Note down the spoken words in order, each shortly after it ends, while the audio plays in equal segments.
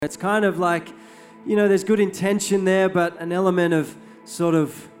It's kind of like, there's good intention there, but an element of sort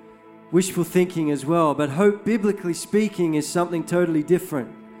of wishful thinking as well. But hope, biblically speaking, is something totally different.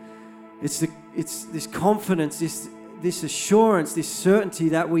 It's this confidence, this assurance, this certainty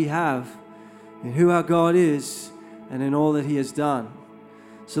that we have in who our God is and in all that He has done.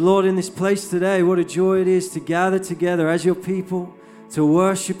 So Lord, in this place today, what a joy it is to gather together as your people, to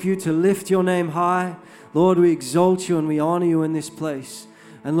worship you, to lift your name high. Lord, we exalt you and we honor you in this place.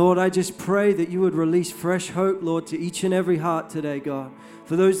 And Lord, I just pray that you would release fresh hope, Lord, to each and every heart today, God.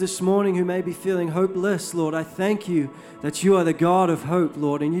 For those this morning who may be feeling hopeless, Lord, I thank you that you are the God of hope,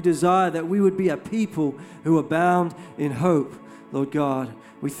 Lord, and you desire that we would be a people who abound in hope, Lord God.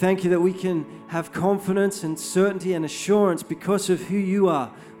 We thank you that we can have confidence and certainty and assurance because of who you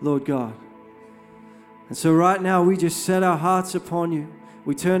are, Lord God. And so right now, we just set our hearts upon you.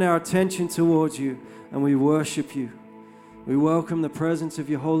 We turn our attention towards you, and we worship you. We welcome the presence of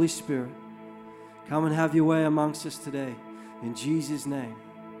your Holy Spirit. Come and have your way amongst us today. In Jesus' name.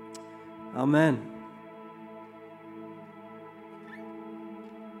 Amen.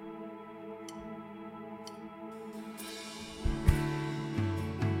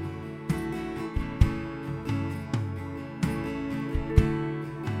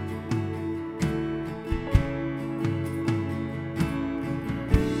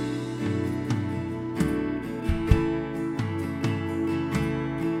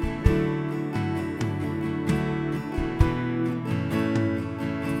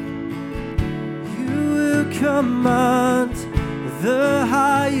 Command the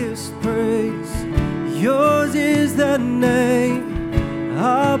highest praise. Yours is the name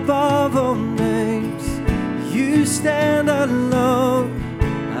above all names. You stand alone.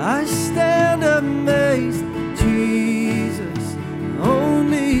 I stand amazed. Jesus,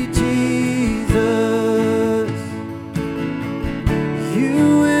 only Jesus.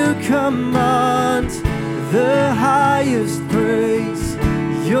 You will command the highest praise.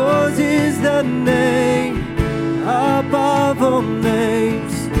 Yours is the name above all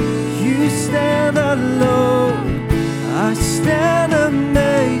names. You stand alone. I stand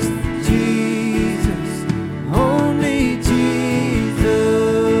amazed. Jesus, only Jesus.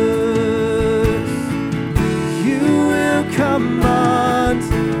 You will command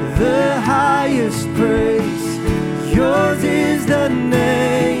the highest praise. Yours is the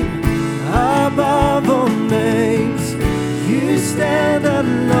name above all names. You stand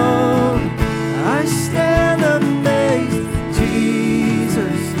alone. I stand amazed.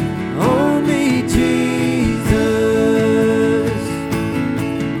 Jesus, only Jesus.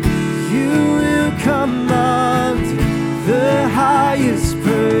 You will command the highest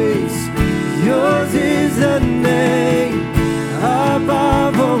praise. Yours is the name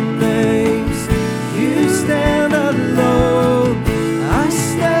above all names. You stand alone. I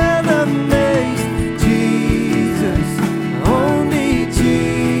stand amazed. Jesus, only Jesus.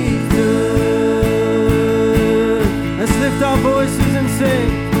 Lift our voices and sing.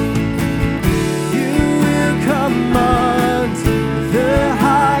 You will command the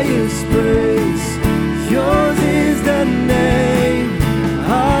highest praise. Yours is the name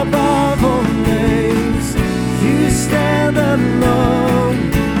above all names. You stand alone.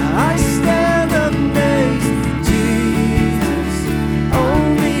 I stand amazed. Jesus,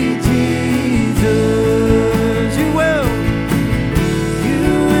 only Jesus.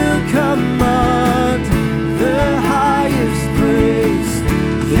 You will command the highest praise.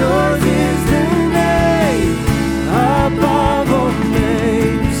 Yours is the name above all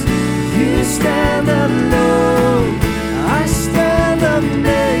names. You stand alone. I stand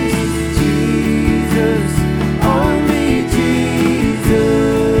amazed. Jesus, only Jesus.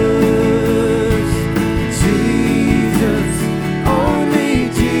 Jesus, only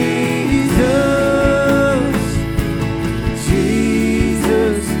Jesus.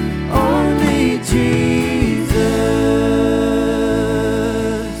 Jesus, only Jesus.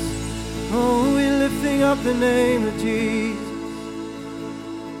 Oh, we're lifting up the name of Jesus.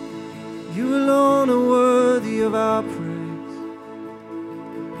 You alone are worthy of our praise.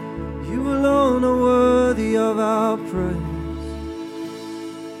 You alone are worthy of our praise.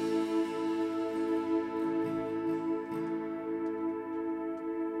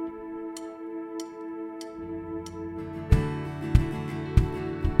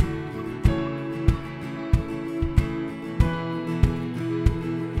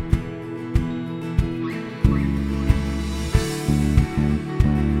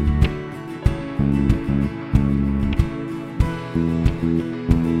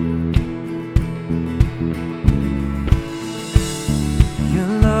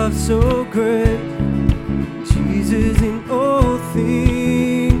 So great, Jesus, in all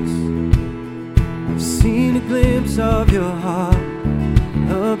things. of your heart.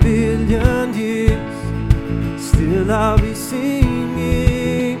 A billion years, still I'll be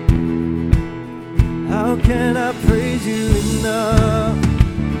singing. How can I praise you enough?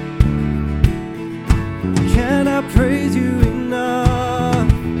 Can I praise you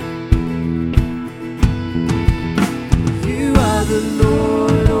enough? You are the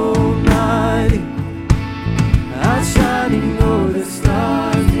Lord Almighty, outshining all the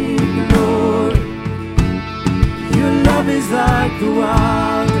stars in glory. Your love is like the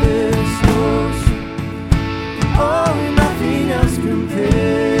wildest ocean. Oh, nothing else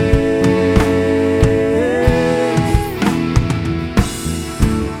compares.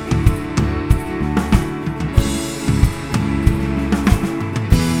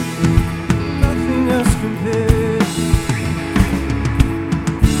 Nothing else compares.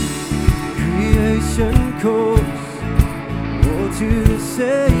 Creation calls all to the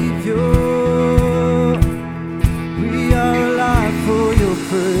Savior. We are alive for your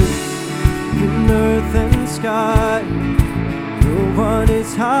praise. In earth and sky, no one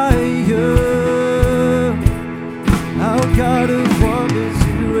is higher. Our God of wonders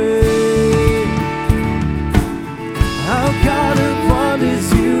you reign. Our God of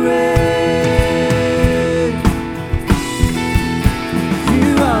wonders you reign.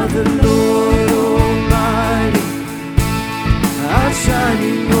 You are the Lord Almighty,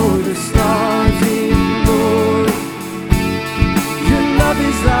 outshining all the stars in glory. Your love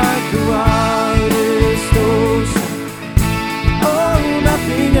is like the wildest ocean. Oh,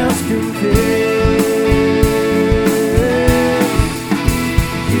 nothing else compares.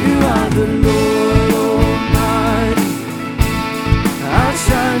 You are the Lord Almighty,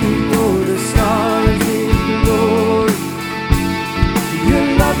 outshining all the stars in glory. Your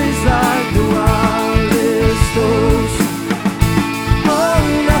love is like the wildest ocean.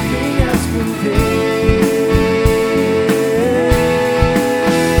 Oh, nothing else compares.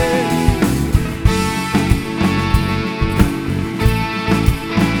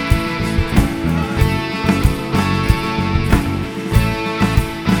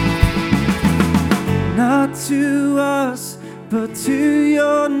 Not to us, but to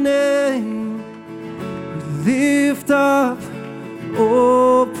your name, we lift up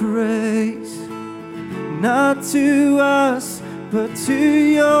all praise. Not to us, but to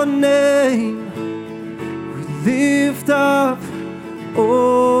your name, we lift up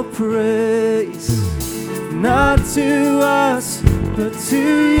all praise. Not to us, but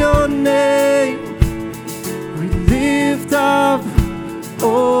to your name, we lift up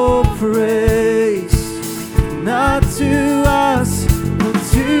all praise. Not to us, but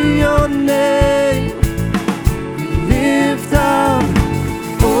to your name, we lift up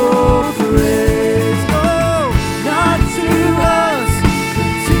all praise. Oh, not to us,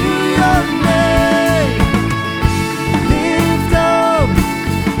 but to your name, we lift up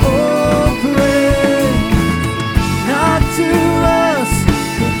all praise. Not to us,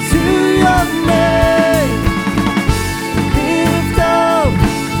 but to your name, we lift up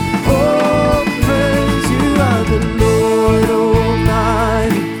all praise. You are the Lord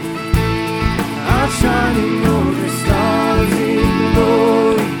Almighty, outshining all the stars in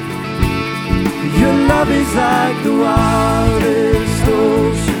glory. Your love is like the wildest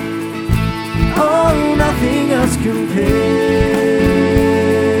ocean. Oh, nothing else compares.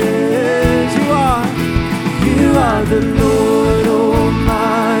 You are the Lord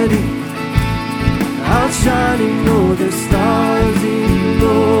Almighty, outshining all the stars in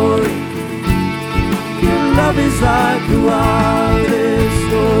glory. Your love is like the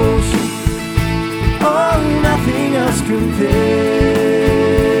wildest ocean. Oh, nothing else compares.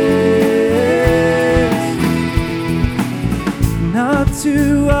 Not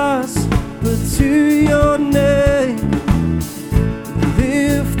to us, but to your name,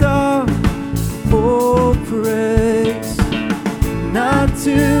 lift up all praise. Not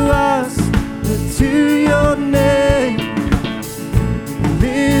to us, but to your name,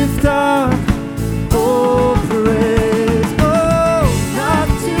 lift up all praise. Oh, not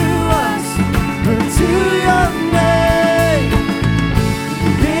to us, but to your name,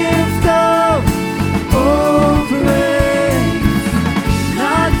 lift up all praise.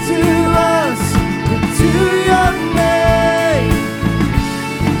 Not to us, but to your name,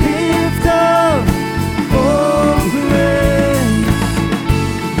 lift up all praise.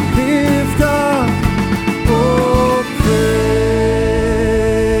 Lift up all praise.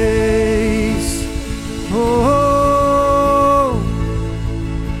 Oh,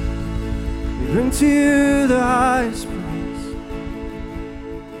 we bring to you the highest praise.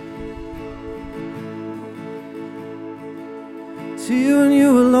 To you and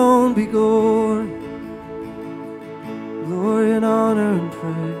you alone be glory.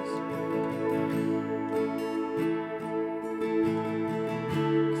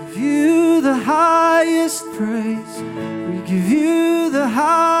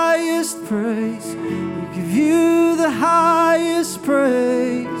 highest praise. We give you the highest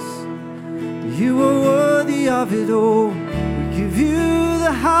praise. You are worthy of it all. We give you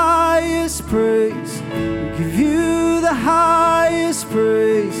the highest praise. We give you the highest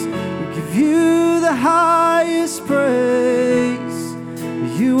praise. We give you the highest praise.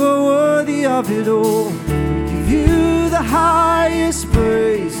 You are worthy of it all. We give you the highest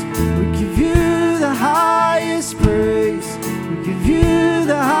praise. We give you the highest praise. We give you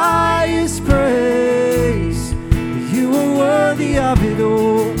the highest praise. You are worthy of it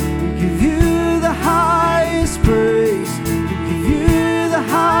all. We give you the highest praise. We give you the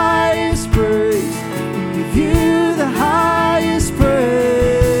highest praise. We give you the highest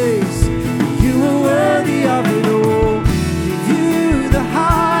praise. You are worthy of it all. We give you the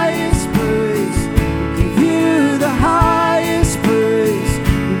highest praise. We give you the highest praise.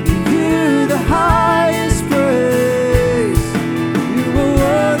 We give you the highest praise. You are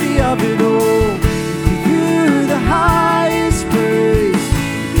worthy of it all. We give you the highest praise.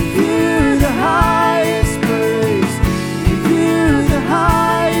 We give you the highest praise. We give you the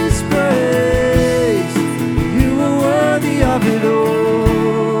highest praise. You are worthy of it all.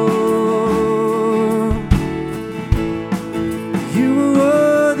 You are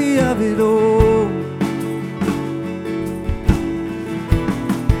worthy of it all.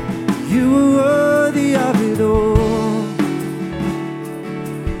 You are worthy of it all.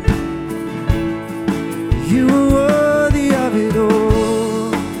 You are worthy of it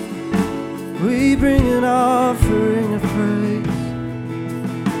all. We bring an offering of praise.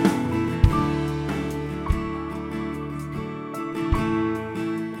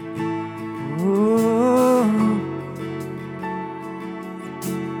 Oh,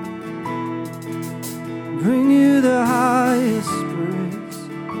 bring you the highest praise.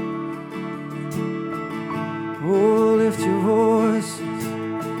 Oh, lift your voices.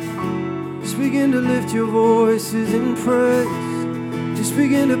 Just begin to lift your voices in praise. Just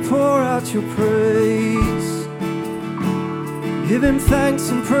begin to pour out your praise. Give Him thanks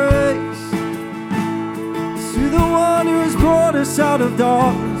and praise to the one who has brought us out of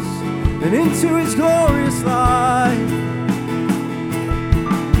darkness and into His glorious light.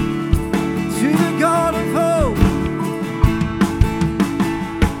 To the God of hope.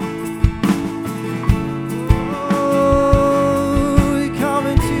 Oh, we come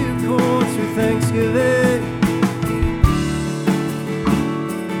into your courts with thanksgiving.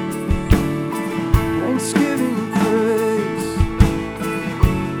 Thanksgiving and praise.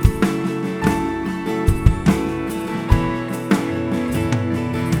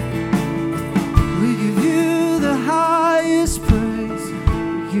 We give you the highest praise.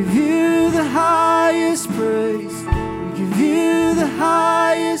 We give you the highest praise. We give you the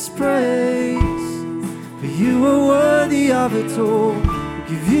highest praise. For you are worthy of it all. We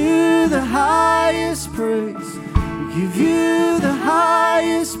give you the highest praise. We give you the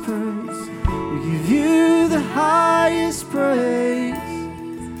highest praise. We give you the highest praise.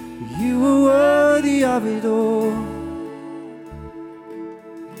 For you are worthy of it all.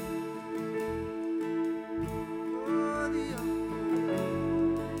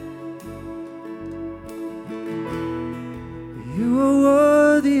 You are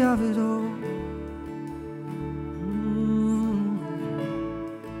worthy of it all.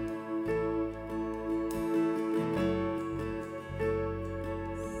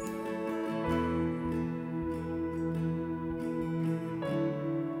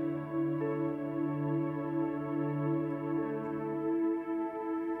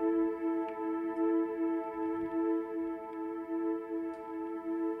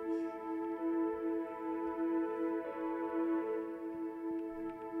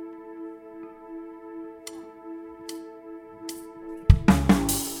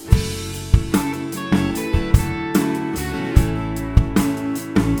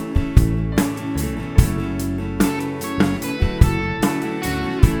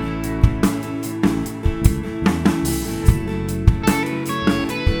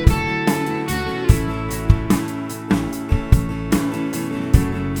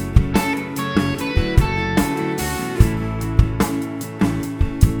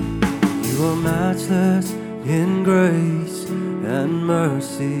 You are matchless in grace and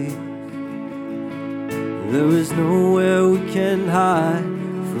mercy. There is nowhere we can hide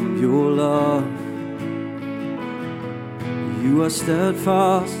from your love. You are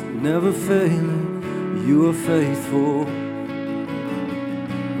steadfast, never failing. You are faithful.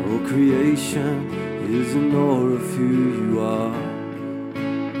 All creation is in awe of who you are.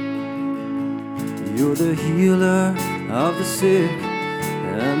 You're the healer of the sick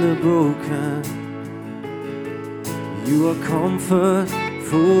and the broken. You are comfort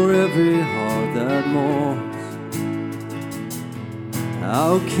for every heart that mourns.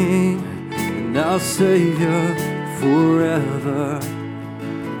 Our King and our Savior forever.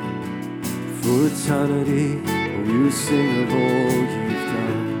 For eternity, we will sing of all you've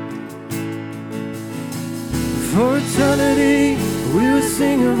done. For eternity, we will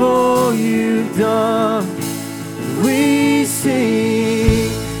sing of all you've done. We sing,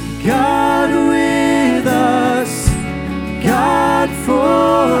 God with us, God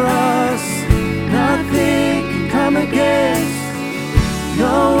for us. Nothing can come against,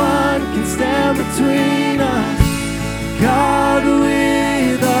 no one can stand between us. God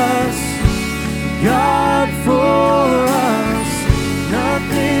with us, God for us.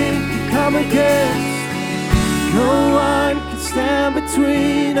 Nothing can come against, no one can stand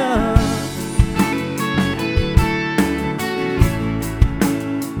between us.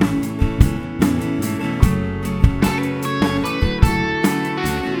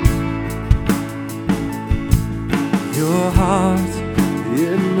 Your heart,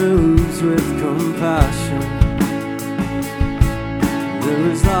 it moves with compassion. There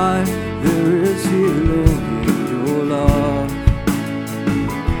is life, there is healing in your love.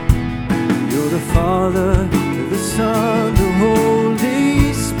 You're the Father, the Son, the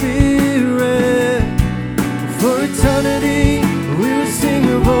Holy Spirit. For eternity, we'll sing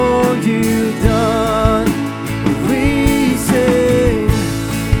of all you've done. We sing,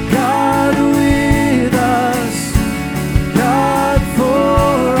 God with us, God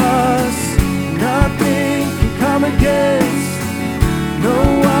for us. Nothing can come against, no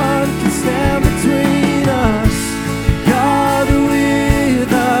one can stand between us. God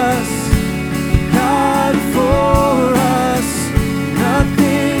with us, God for us.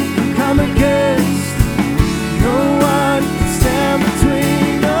 Nothing can come against, no one can stand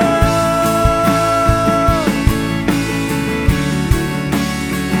between us.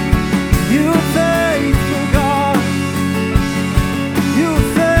 You are faithful, God. You are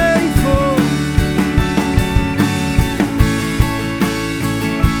faithful.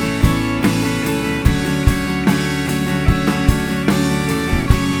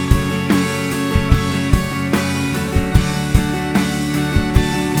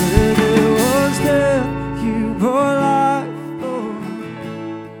 Where there was death, you brought life, Lord.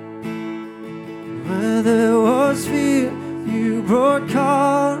 Where there was fear, you brought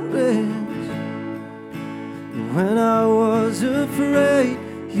courage. When I was afraid,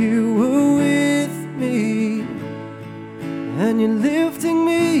 you were with me, and you're lifting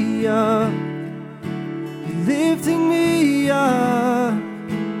me up. You're lifting me up.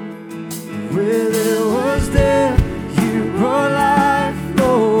 Where there was death, you brought life,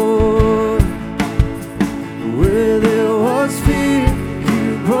 Lord. Where there was fear, you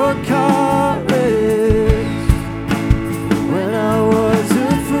brought courage. When I was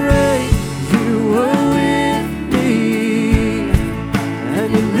afraid, you were with me, and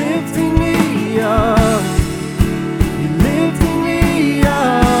you're lifting me up. You're lifting me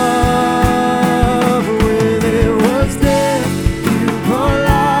up.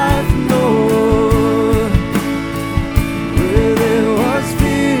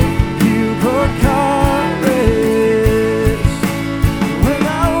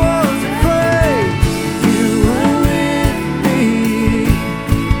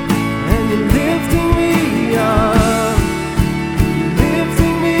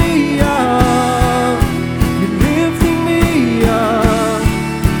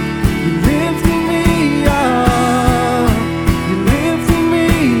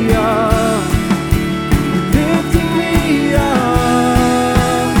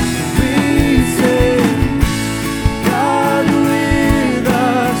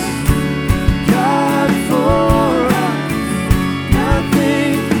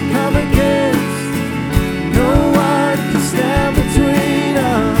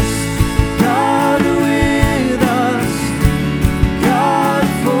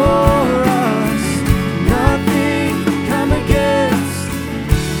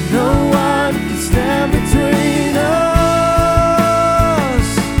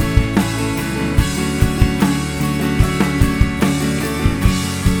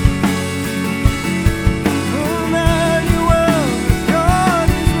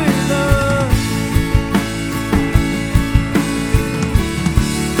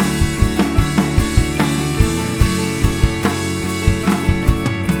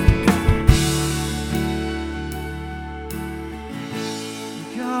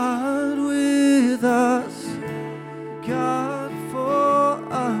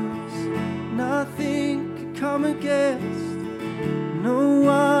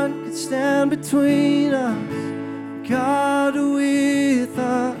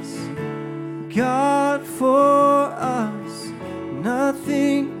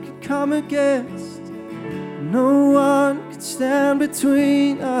 come against. No one can stand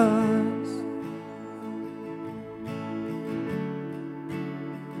between us.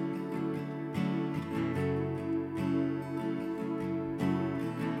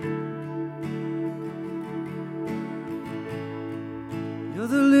 You're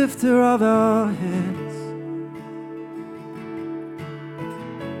the lifter of our heads.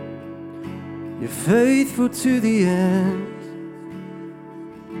 You're faithful to the end.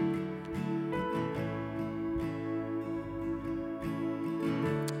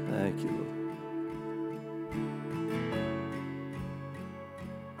 Thank you, Lord.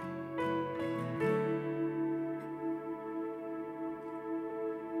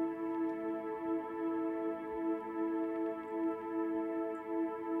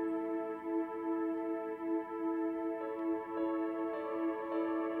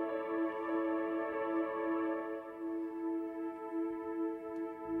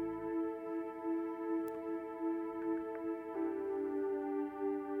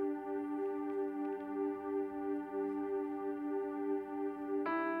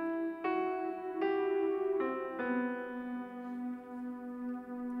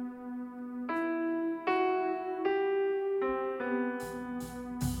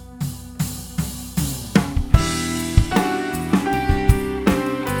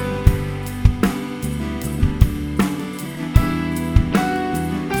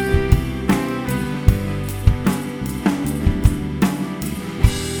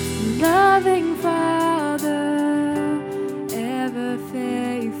 Loving Father, ever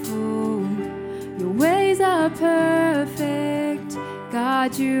faithful, your ways are perfect.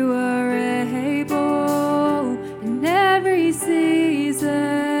 God, you are able in every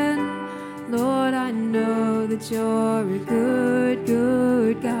season. Lord, I know that you're a good,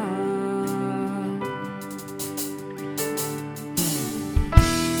 good God.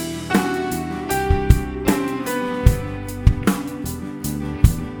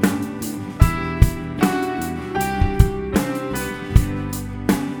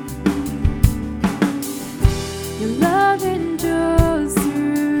 Your love endures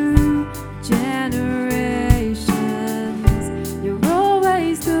through generations. You're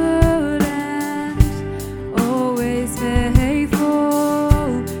always good and always faithful.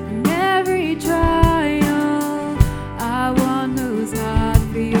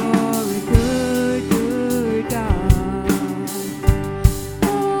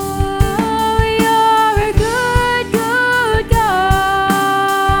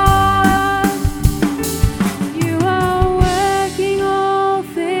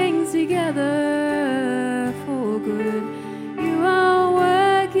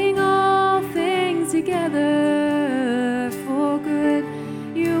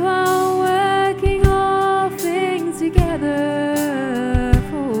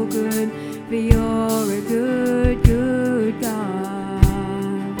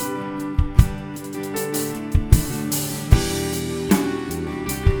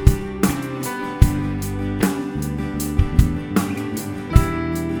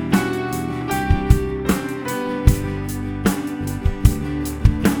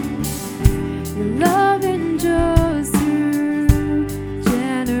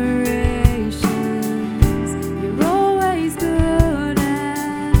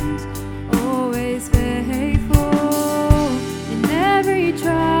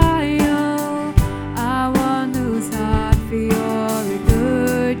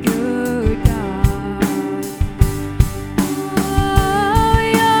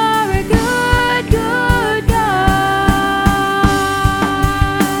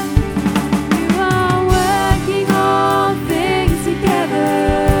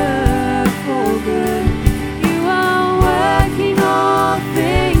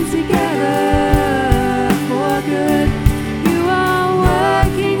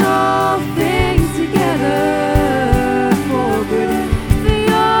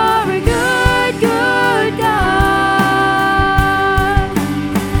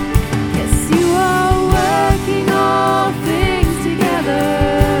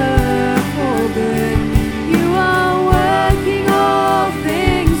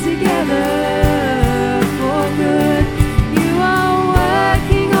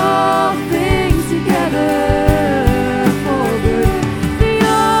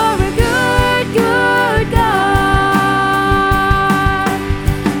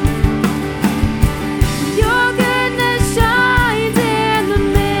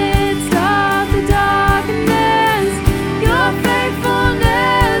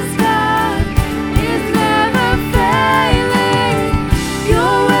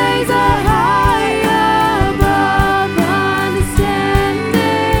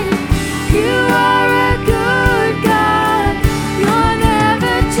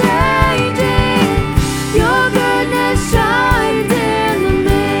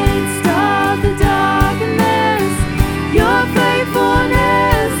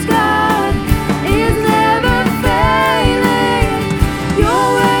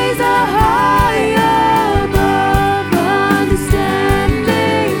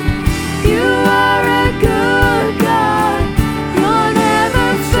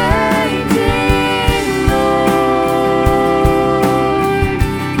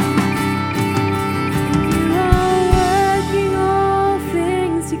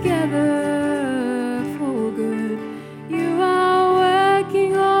 together for good. You are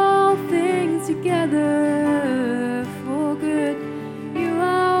working all things together for good. You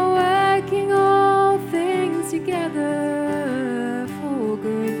are working all things together for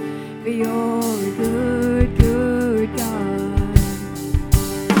good. For you're a good, good God.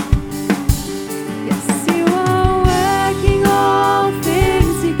 Yes, you are working all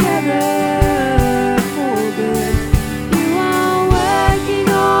things together for good. You are working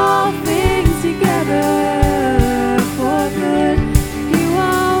all things together for good. You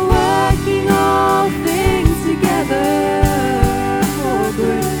are working all things together for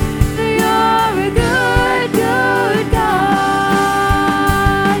good. For you're a good, good God.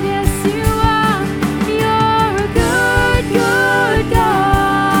 Yes, you are. You're a good, good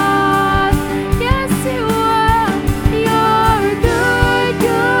God. Yes, you are. You're a good,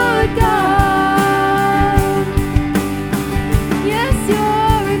 good God. Yes,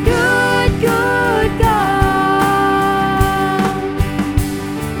 you're a good, good God.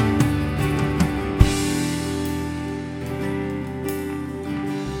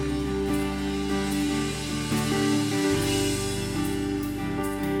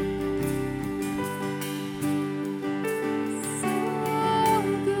 So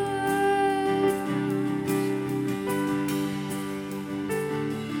good.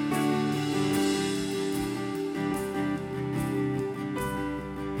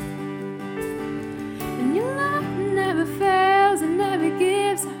 And your love never fails and never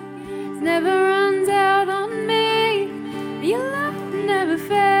gives up. It never runs out on me. And your love never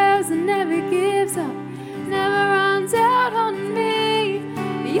fails and never gives up. It never runs out on me.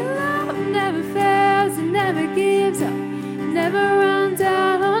 And your love never fails and never gives up. It never runs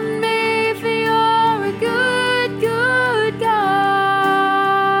out on me. For you're a good, good God.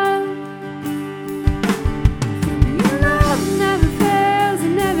 Your love never fails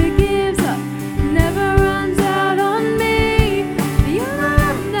and never gives up. It never runs out on me. Your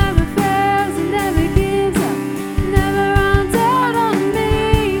love never fails and never gives up. It never runs out on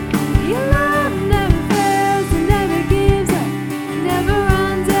me. Your love never fails and never gives up. It never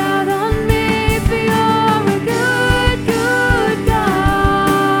runs out on me. For you're a good, good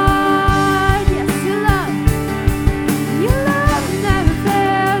God. Yes, your love. Your love never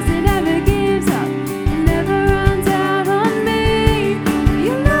fails, it never gives up, it never runs out on me.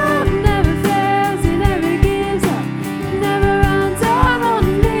 Your love never fails, it never gives up, it never runs out on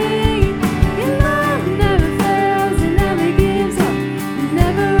me. Your love never fails, it never gives up, it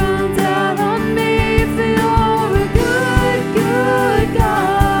never runs out on me. For you're a good, good God.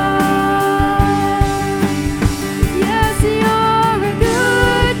 Yes, you're a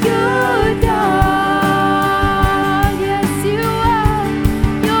good, good God. Yes, you are.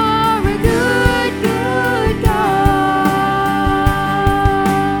 You're a good, good God.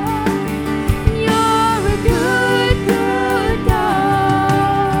 You're a good, good God.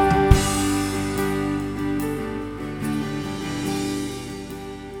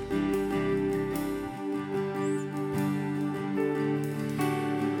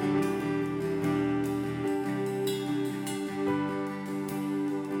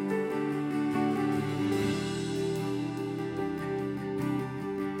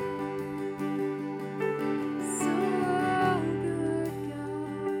 So good,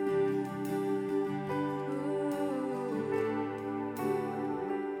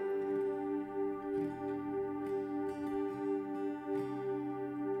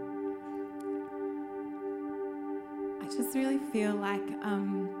 I just really feel like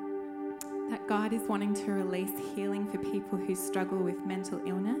that God is wanting to release healing for people who struggle with mental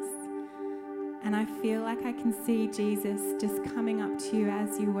illness. And I feel like I can see Jesus just coming up to you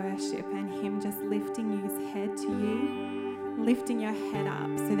as you worship and Him just lifting his head to you, lifting your head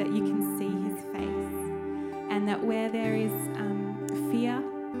up so that you can see His face. And that where there is fear,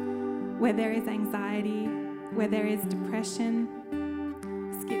 where there is anxiety, where there is depression,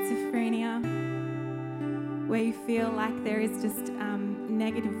 schizophrenia, where you feel like there is just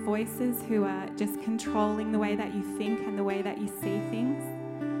negative voices who are just controlling the way that you think and the way that you see things.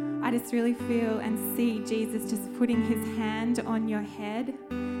 I just really feel and see Jesus just putting His hand on your head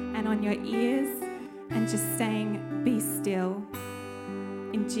and on your ears and just saying, "Be still,"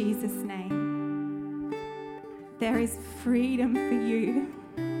 in Jesus' name. There is freedom for you.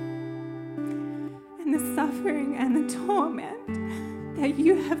 And the suffering and the torment that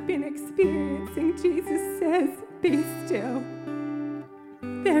you have been experiencing, Jesus says, "Be still."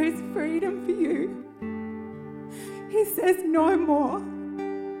 There is freedom for you. He says, "No more.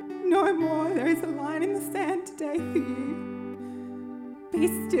 No more." There is a line in the sand today for you. Be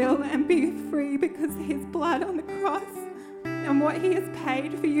still and be free, because His blood on the cross And what he has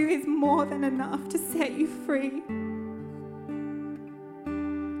paid for you is more than enough to set you free.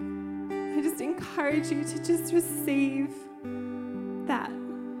 I just encourage you to just receive that.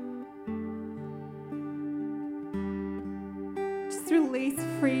 Just release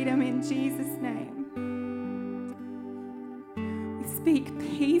freedom in Jesus' name. We speak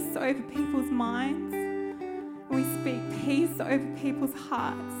peace over people's minds. And we speak peace over people's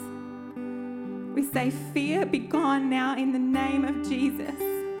hearts. We say, fear, be gone now in the name of Jesus.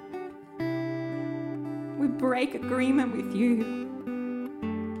 We break agreement with you.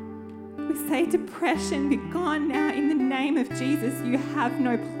 We say, depression, be gone now in the name of Jesus. You have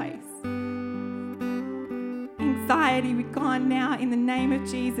no place. Anxiety, be gone now in the name of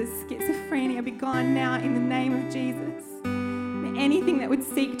Jesus. Schizophrenia, be gone now in the name of Jesus. And anything that would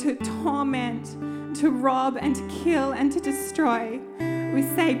seek to torment, to rob and to kill and to destroy, we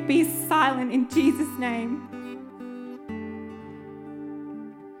say, be silent in Jesus' name.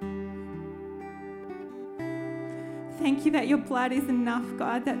 Thank you that your blood is enough,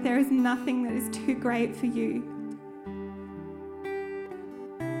 God, that there is nothing that is too great for you.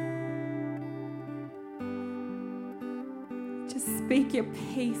 Just speak your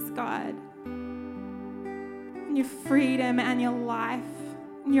peace, God, and your freedom and your life,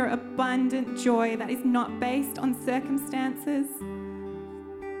 and your abundant joy that is not based on circumstances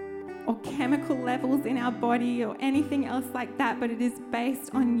or chemical levels in our body or anything else like that, but it is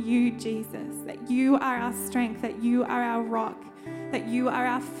based on you, Jesus, that you are our strength, that you are our rock, that you are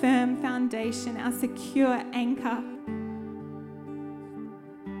our firm foundation, our secure anchor.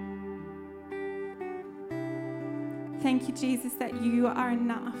 Thank you, Jesus, that you are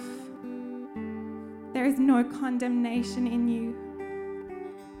enough. There is no condemnation in you.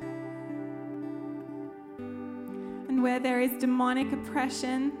 And where there is demonic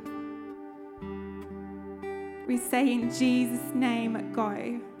oppression, we say in Jesus' name, go.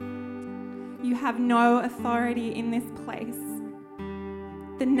 You have no authority in this place.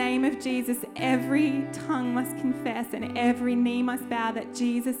 The name of Jesus, every tongue must confess and every knee must bow that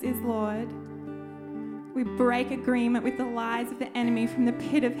Jesus is Lord. We break agreement with the lies of the enemy from the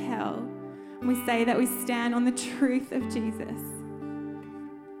pit of hell. And we say that we stand on the truth of Jesus.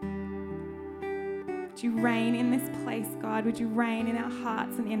 Would you reign in this place, God? Would you reign in our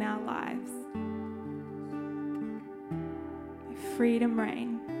hearts and in our lives? Freedom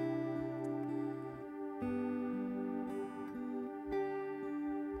reign.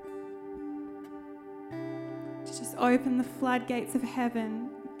 To just open the floodgates of heaven,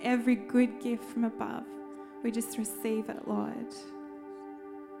 every good gift from above. We just receive it, Lord.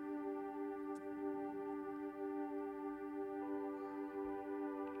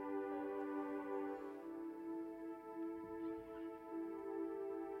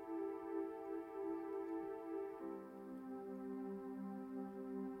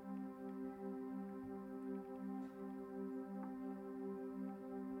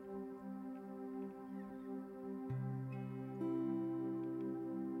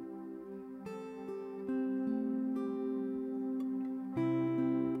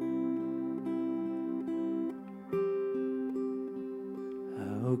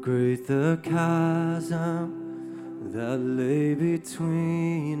 How great the chasm that lay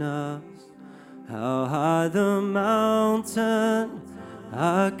between us, how high the mountain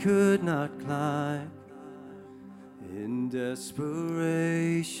I could not climb. In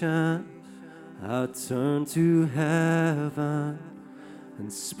desperation, I turned to heaven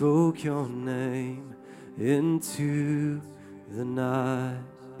and spoke your name into the night.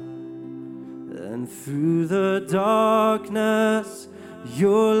 And through the darkness,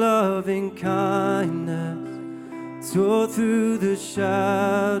 your loving kindness tore through the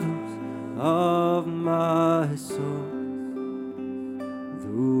shadows of my soul.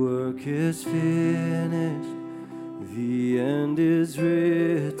 The work is finished, the end is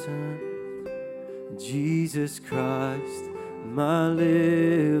written. Jesus Christ, my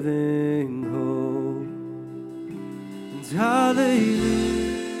living hope. And hallelujah.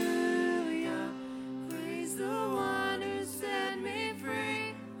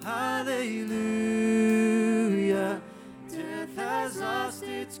 Hallelujah, death has lost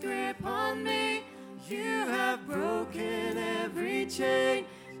its grip on me. You have broken every chain.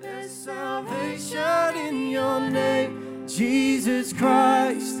 There's salvation in your name, Jesus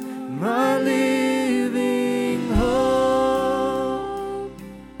Christ, my living hope.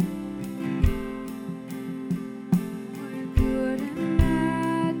 I couldn't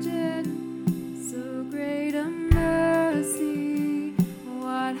imagine so great a mercy.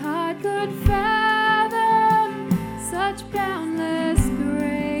 What heart could fathom such boundless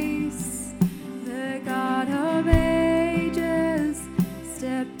grace? The God of ages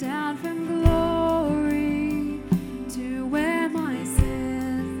down from glory to wear my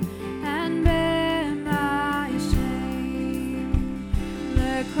sins and bear my shame.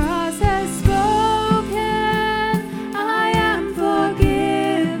 The cross has spoken, I am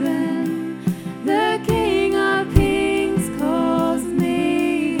forgiven. The King of Kings calls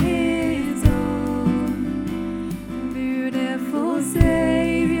me his own. Beautiful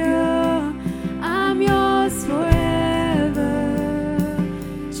Savior, I'm yours forever.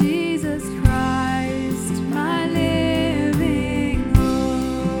 Jesus Christ, my living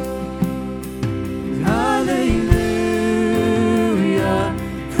hope. Hallelujah,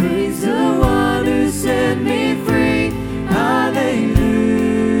 praise the one who set me free. Hallelujah,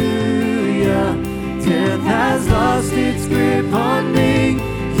 death has lost its grip on me.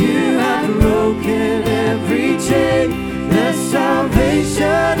 You have broken every chain. There's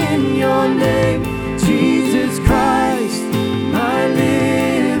salvation in your name, Jesus Christ, my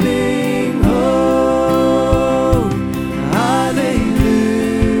living hope. Hallelujah,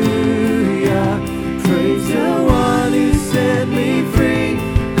 praise the one who set me free.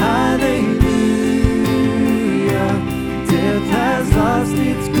 Hallelujah, death has lost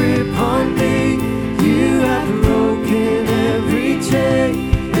its grip on me. You have broken every chain.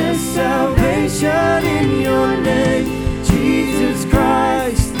 There's salvation in your name, Jesus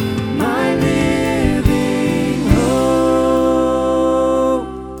Christ, my living hope.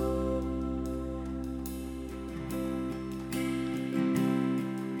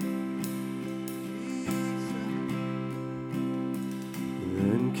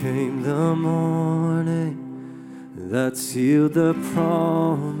 Then came the morning that sealed the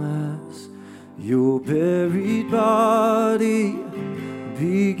promise. Your buried body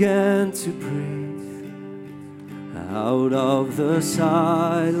began to breathe. Out of the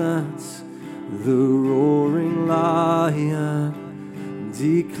silence, the roaring lion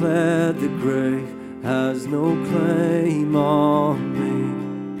declared the grave has no claim on me.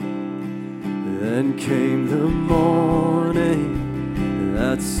 Then came the morning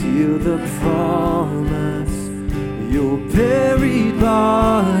that sealed the promise. Your buried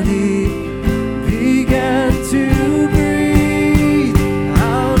body began to breathe.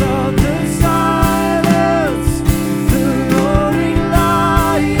 Out of the silence, the roaring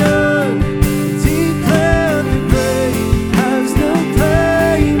lion declared the grave has no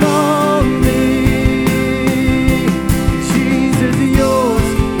claim on me. Jesus, yours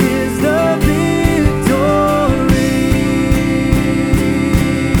is the victory.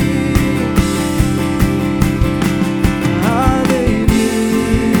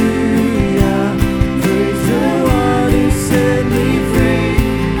 Hallelujah, praise the one who set me free.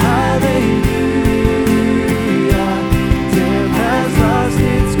 Hallelujah, death has lost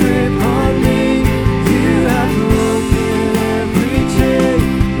its grip on me. You have broken every chain.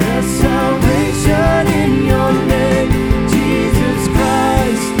 There's salvation in your name, Jesus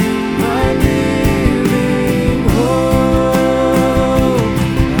Christ, my living hope.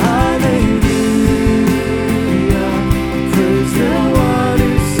 Hallelujah, praise the one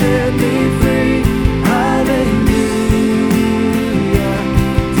who set me free. Hallelujah,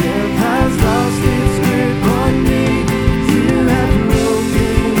 death has lost its grip on me. You have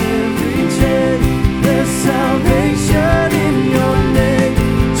broken every chain. There's salvation in your name,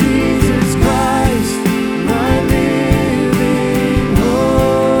 Jesus Christ, my living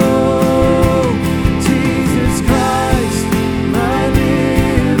hope. Jesus Christ, my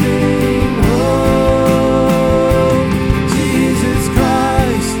living hope. Jesus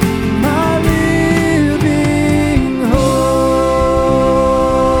Christ, my living hope.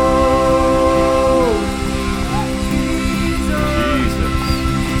 Jesus.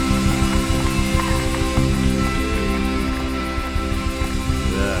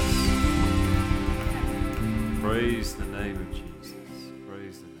 Yes. Praise the name of Jesus.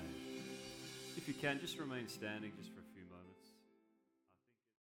 Praise the name. If you can, just remain standing just for